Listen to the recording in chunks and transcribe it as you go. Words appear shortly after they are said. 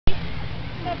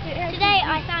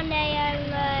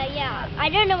I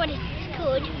don't know what it's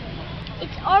called.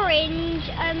 It's orange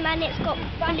and it's got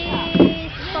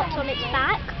blue spots on its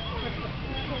back,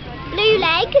 blue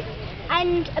legs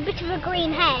and a bit of a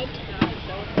green head,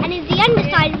 and the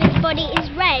underside of its body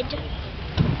is red.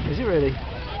 Is it really?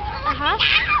 Uh-huh.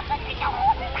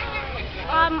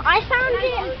 I found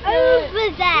it over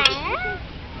there,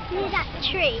 near that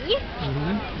tree.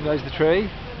 There's the tree.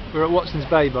 We're at Watson's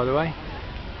Bay, by the way.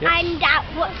 Yep. And at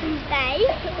Watson's Bay.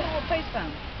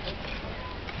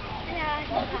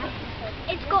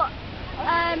 It's got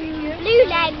blue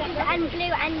legs and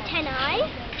blue antennae.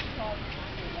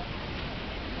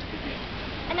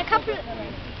 And a couple of,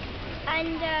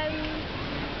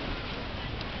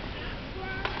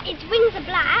 its wings are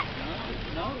black.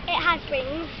 It has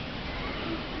wings.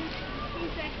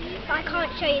 I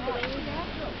can't show you the wings.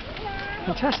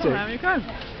 Fantastic. Well, there you go.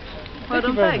 Thank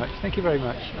you very much. Thank you very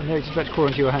much. I know it's about to crawl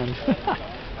into your hand.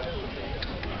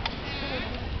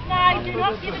 No, do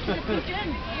not give it to the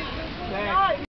pigeon. No.